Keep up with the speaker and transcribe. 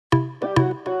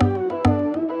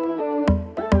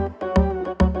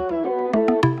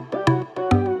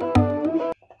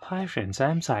Hi friends, I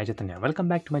am Sai Chaitanya. Welcome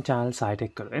back to my channel Sai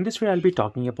Tech Guru. In this video, I'll be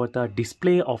talking about the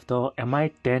display of the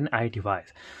Mi-10i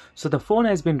device. So the phone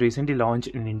has been recently launched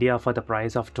in India for the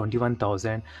price of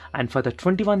 21,000, and for the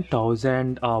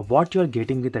 21,000 what you're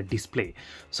getting with the display.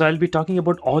 So I'll be talking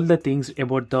about all the things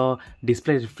about the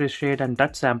display refresh rate and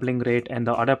touch sampling rate and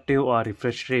the adaptive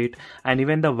refresh rate, and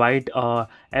even the wide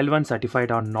L1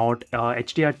 certified or not,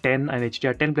 HDR10 and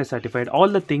HDR10 plus certified. All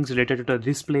the things related to the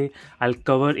display I'll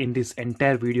cover in this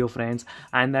entire video, friends,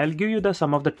 and I'll give you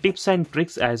some of the tips and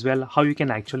tricks as well how you can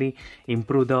actually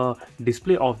improve the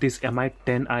display of this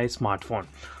Mi-10i smartphone.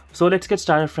 So let's get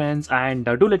started, friends, and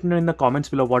do let me know in the comments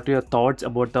below what are your thoughts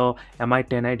about the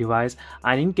Mi-10i device.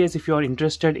 And in case if you are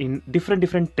interested in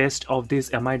different tests of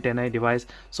this Mi-10i device,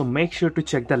 so make sure to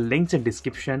check the links in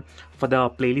description for the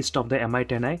playlist of the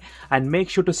Mi-10i, and make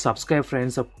sure to subscribe,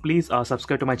 friends. So please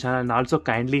subscribe to my channel, and also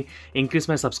kindly increase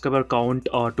my subscriber count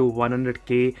to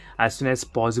 100k as soon as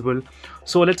possible.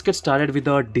 So let's get started with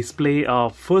the display.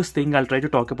 First thing, I'll try to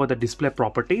talk about the display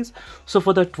properties. So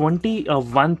for the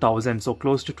 21,000, so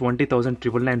close to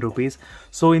 20,999 rupees.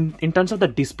 So in terms of the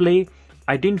display,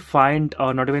 I didn't find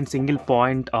not even single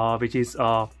point which is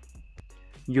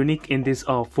unique in this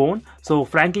phone. So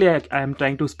frankly, I am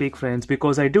trying to speak, friends,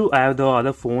 because I do have the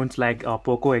other phones like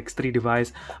Poco X3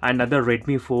 device and other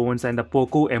Redmi phones and the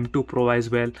Poco M2 Pro as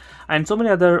well, and so many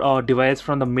other devices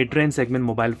from the mid-range segment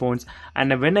mobile phones.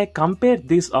 And when I compare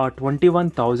this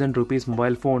 21,000 rupees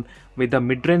mobile phone with the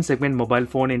mid-range segment mobile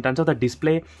phone, in terms of the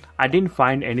display, I didn't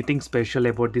find anything special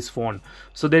about this phone.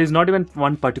 So there is not even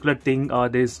one particular thing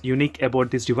that is unique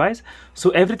about this device. So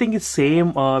everything is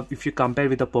same if you compare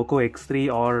with the Poco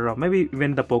X3 or maybe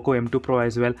even the Poco M2 Pro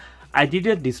as well. I did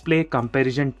a display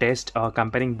comparison test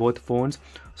comparing both phones.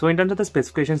 So in terms of the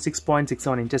specification,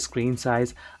 6.67 inches screen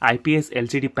size, IPS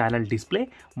LCD panel display,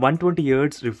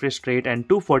 120Hz refresh rate and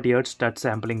 240Hz touch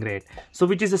sampling rate. So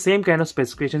which is the same kind of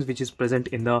specifications which is present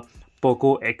in the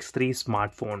Poco X3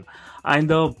 smartphone. And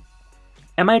the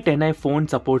Mi-10i phone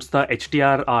supports the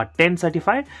HDR10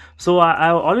 certified. So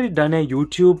I've already done a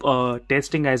YouTube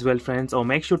testing as well, friends. So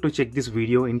make sure to check this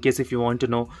video in case if you want to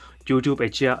know YouTube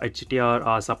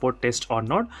HDR support test or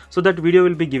not. So that video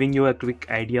will be giving you a quick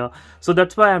idea. So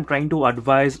that's why I'm trying to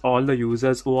advise all the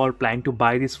users who are planning to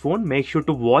buy this phone. Make sure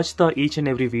to watch the each and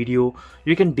every video.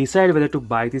 You can decide whether to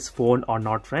buy this phone or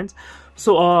not, friends.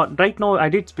 So right now I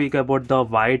did speak about the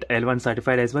wide L1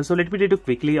 certified as well. So let me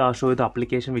quickly show you the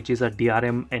application which is a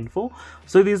DRM info.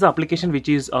 So this is the application which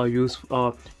is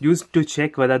used to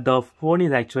check whether the phone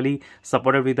is actually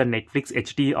supported with the Netflix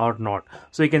HD or not.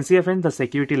 So you can see, friends, the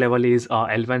security level is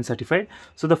L1 certified.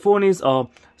 So the phone is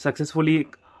successfully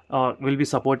will be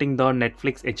supporting the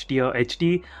Netflix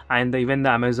HD and even the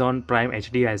Amazon Prime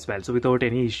HD as well, so without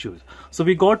any issues. So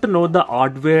we got to know the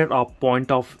hardware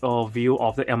point of view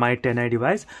of the Mi-10i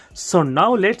device. So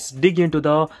now let's dig into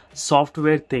the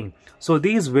software thing. So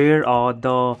these where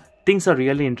the things are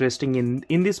really interesting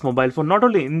in this mobile phone, not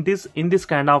only in this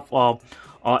kind of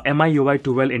MIUI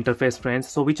 12 interface, friends.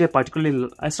 So which I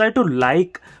started to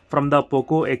like from the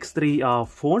Poco X3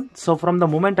 phone. So from the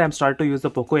moment I started to use the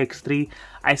Poco X3,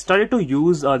 I started to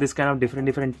use this kind of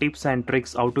different tips and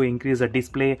tricks how to increase the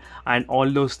display and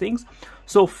all those things.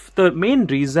 So the main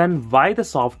reason why the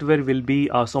software will be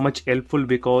so much helpful,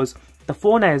 because the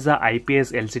phone has a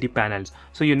IPS LCD panels.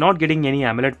 So you're not getting any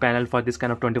AMOLED panel for this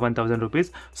kind of 21,000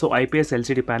 rupees. So IPS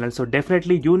LCD panel. So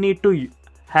definitely you need to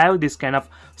have this kind of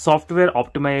software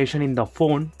optimization in the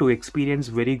phone to experience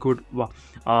very good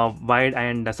wide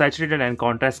and saturated and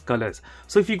contrast colors.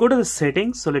 So if you go to the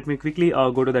settings, so let me quickly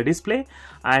go to the display,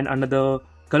 and under the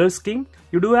color scheme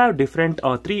you do have different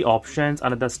three options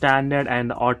under the standard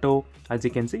and auto, as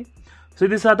you can see. So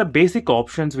these are the basic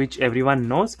options which everyone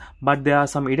knows, but there are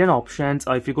some hidden options.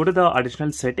 If you go to the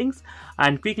additional settings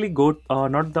and quickly go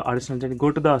not the additional settings, go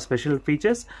to the special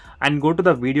features and go to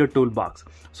the video toolbox.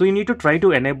 So you need to try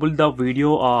to enable the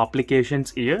video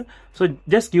applications here. So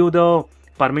just give the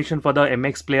permission for the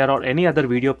MX player or any other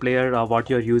video player what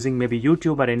you're using, maybe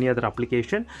YouTube or any other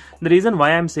application. The reason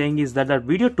why I'm saying is that the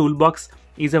video toolbox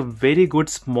is a very good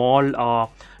small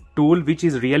tool which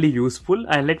is really useful.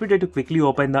 And let me try to quickly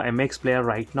open the MX player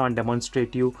right now and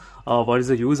demonstrate you what is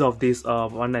the use of this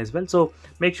one as well. So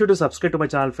make sure to subscribe to my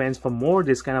channel, friends, for more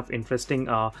this kind of interesting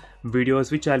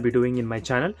videos which I'll be doing in my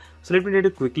channel. So let me try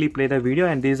to quickly play the video,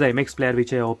 and this is the MX player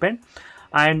which I opened.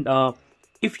 And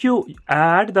if you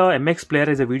add the MX player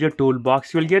as a video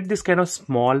toolbox, you will get this kind of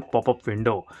small pop-up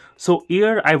window. So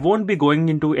here I won't be going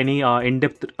into any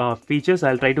in-depth features.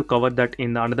 I'll try to cover that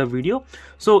in another video.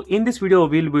 So in this video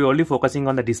we'll be only focusing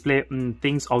on the display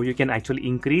things, how you can actually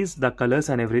increase the colors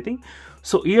and everything.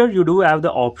 So here you do have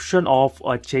the option of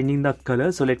changing the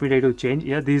color. So let me try to change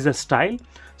here. This is a style.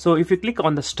 So if you click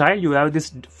on the style, you have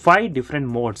this 5 different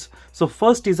modes. So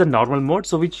first is a normal mode,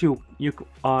 so which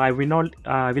I will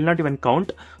not even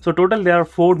count. So total there are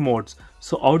 4 modes.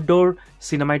 So outdoor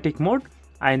cinematic mode,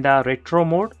 and the retro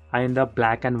mode, and the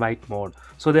black and white mode.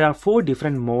 So there are 4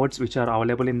 different modes which are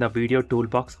available in the video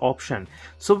toolbox option.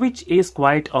 So which is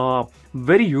quite a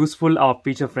very useful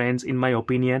feature, friends, in my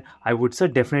opinion. I would say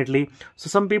definitely. So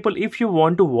some people, if you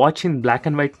want to watch in black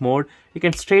and white mode, you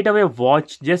can straight away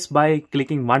watch just by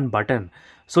clicking one button.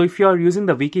 So if you are using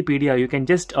the Wikipedia, you can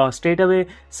just straight away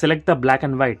select the black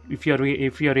and white if you're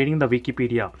reading the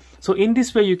Wikipedia. So in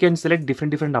this way you can select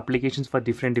different applications for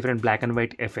different black and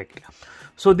white effect.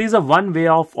 So this is one way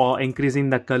of increasing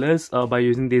the colors by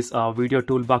using this video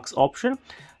toolbox option.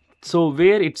 So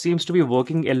where it seems to be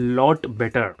working a lot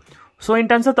better. So in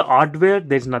terms of the hardware,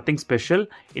 there's nothing special.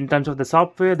 In terms of the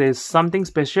software, there's something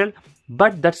special,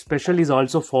 but that special is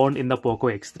also found in the Poco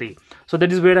X3. So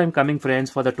that is where I'm coming, friends.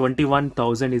 For the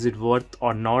 21,000, is it worth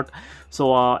or not?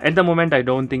 So at the moment, I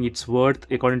don't think it's worth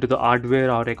according to the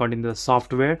hardware or according to the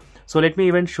software. So let me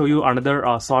even show you another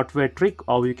software trick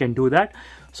how you can do that.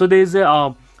 So there is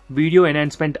a video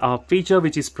enhancement feature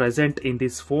which is present in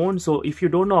this phone. So if you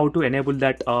don't know how to enable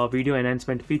that video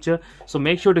enhancement feature, so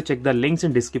make sure to check the links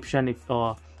in description if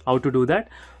how to do that.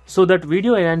 So that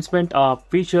video enhancement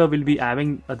feature will be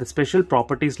having the special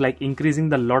properties like increasing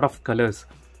the lot of colors.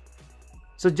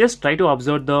 So just try to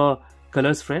observe the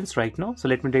colors, friends, right now. So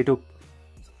let me try to,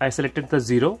 I selected the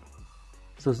 0,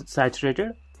 so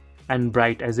saturated and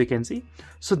bright, as you can see.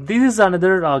 So this is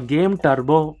another game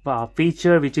turbo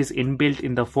feature which is inbuilt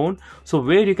in the phone. So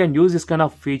where you can use this kind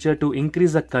of feature to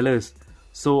increase the colors.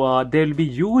 So there will be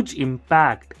huge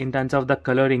impact in terms of the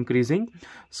color increasing.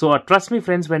 So trust me,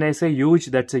 friends, when I say huge,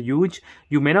 that's a huge.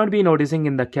 You may not be noticing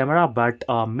in the camera, but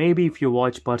maybe if you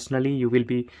watch personally, you will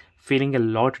be feeling a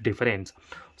lot difference.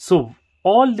 So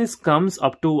all this comes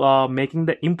up to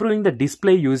improving the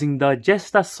display using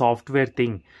just the software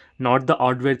thing, not the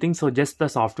hardware thing. So just the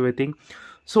software thing.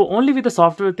 So only with the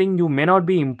software thing, you may not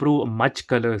be improve much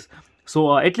colors.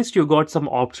 So at least you got some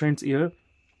options here.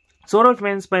 So all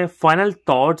friends, my final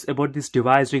thoughts about this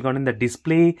device regarding the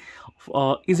display.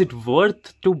 Is it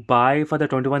worth to buy for the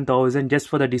 21,000 just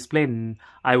for the display?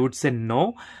 I would say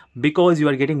no, because you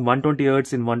are getting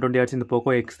 120Hz in 120Hz in the Poco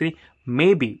X3.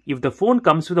 Maybe if the phone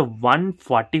comes with a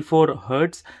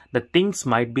 144Hz, the things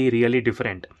might be really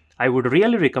different. I would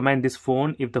really recommend this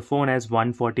phone if the phone has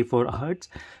 144Hz.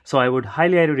 So I would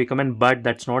highly recommend, but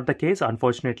that's not the case.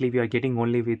 Unfortunately, we are getting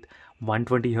only with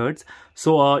 120Hz.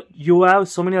 So you have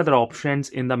so many other options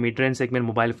in the mid-range segment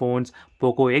mobile phones,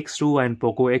 Poco X2 and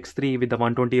Poco X3 with the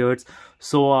 120Hz.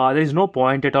 So there is no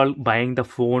point at all buying the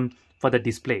phone for the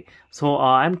display. So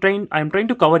I'm trying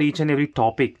to cover each and every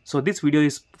topic. So this video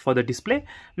is for the display.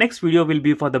 Next video will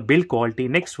be for the build quality.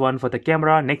 Next one for the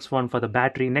camera. Next one for the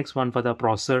battery. Next one for the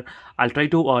processor. I'll try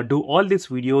to do all these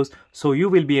videos so you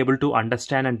will be able to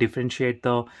understand and differentiate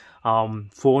the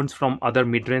phones from other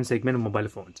mid-range segment mobile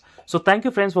phones. So thank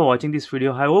you, friends, for watching this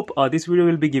video. I hope this video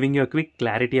will be giving you a quick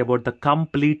clarity about the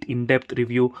complete in-depth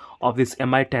review of this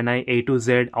Mi 10i A to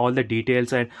Z, all the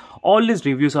details, and all these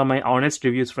reviews are my honest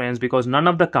reviews, friends, because none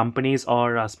of the companies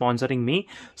are sponsoring me.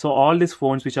 So all these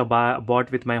phones which are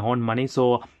bought with my own money.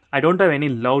 So I don't have any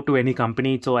love to any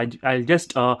company. So I'll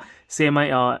just say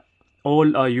my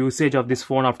all usage of this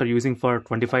phone after using for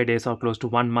 25 days or close to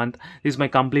 1 month. This is my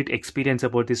complete experience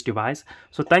about this device.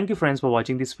 So thank you, friends, for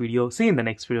watching this video. See you in the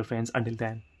next video, friends. Until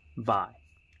then, bye.